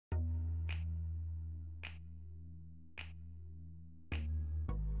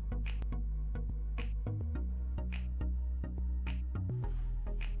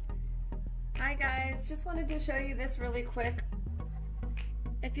Hi guys, just wanted to show you this really quick.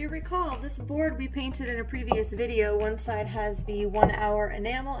 If you recall, this board we painted in a previous video, one side has the 1 hour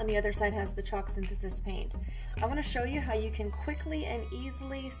enamel and the other side has the chalk synthesis paint. I want to show you how you can quickly and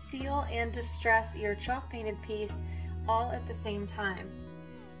easily seal and distress your chalk painted piece all at the same time.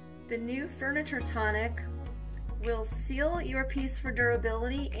 The new Furniture Tonic will seal your piece for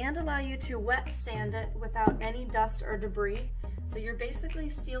durability and allow you to wet sand it without any dust or debris. So you're basically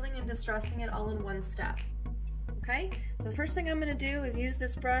sealing and distressing it all in one step. Okay, so the first thing I'm going to do is use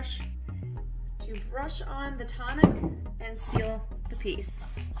this brush to brush on the tonic and seal the piece.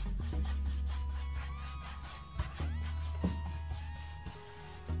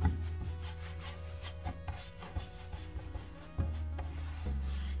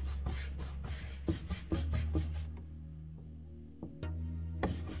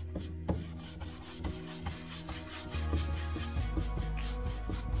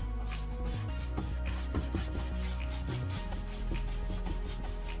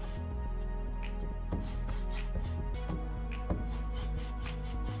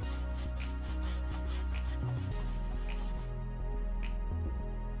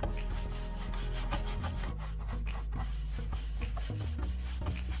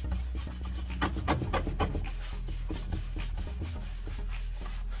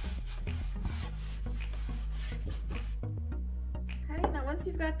 Once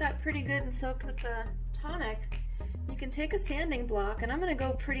you've got that pretty good and soaked with the tonic, you can take a sanding block, and I'm going to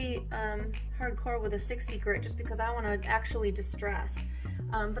go pretty hardcore with a 60 grit just because I want to actually distress.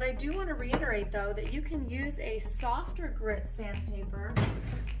 But I do want to reiterate though that you can use a softer grit sandpaper.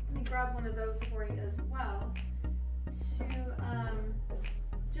 Let me grab one of those for you as well to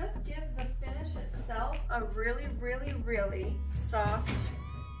just give the finish itself a really soft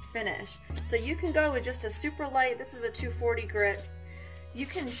finish. So you can go with just a super light, this is a 240 grit. You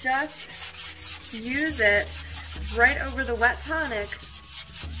can just use it right over the wet tonic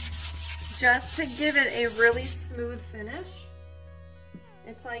just to give it a really smooth finish.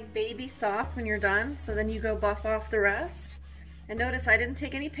 It's like baby soft when you're done, so then you go buff off the rest. And notice I didn't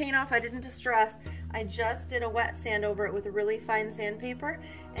take any paint off, I didn't distress, I just did a wet sand over it with a really fine sandpaper,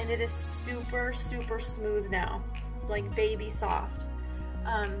 and it is super smooth now, like baby soft.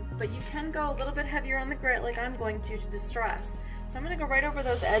 But you can go a little bit heavier on the grit like I'm going to distress. So I'm going to go right over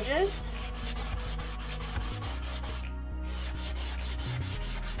those edges.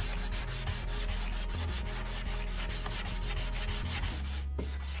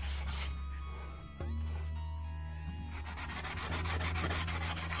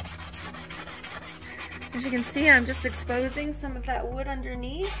 As you can see, I'm just exposing some of that wood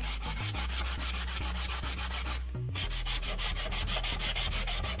underneath.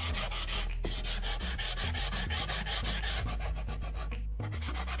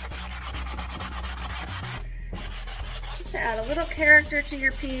 To add a little character to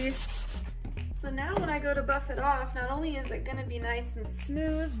your piece. So now when I go to buff it off, not only is it going to be nice and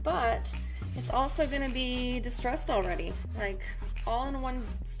smooth, but it's also going to be distressed already, like all in one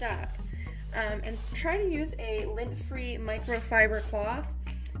step. And try to use a lint-free microfiber cloth.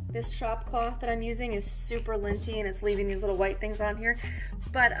 This shop cloth that I'm using is super linty and it's leaving these little white things on here.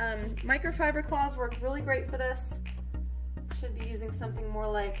 But microfiber cloths work really great for this. Should be using something more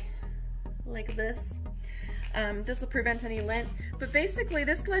like this. This will prevent any lint, but basically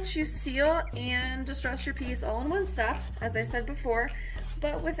this lets you seal and distress your piece all in one step, as I said before,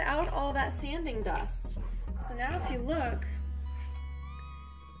 but without all that sanding dust. So now if you look,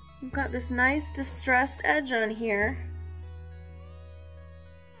 you've got this nice distressed edge on here,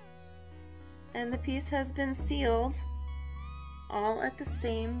 and the piece has been sealed all at the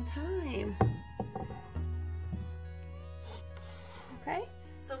same time. Okay,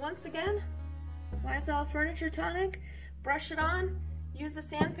 so once again, Wise Owl Furniture Tonic, brush it on, use the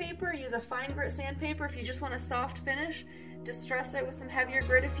sandpaper, use a fine grit sandpaper if you just want a soft finish, distress it with some heavier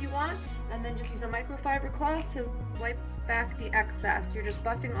grit if you want, and then just use a microfiber cloth to wipe back the excess. You're just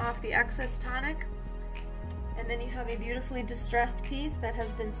buffing off the excess tonic, and then you have a beautifully distressed piece that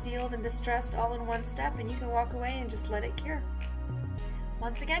has been sealed and distressed all in one step, and you can walk away and just let it cure.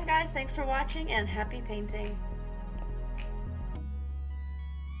 Once again guys, thanks for watching and happy painting.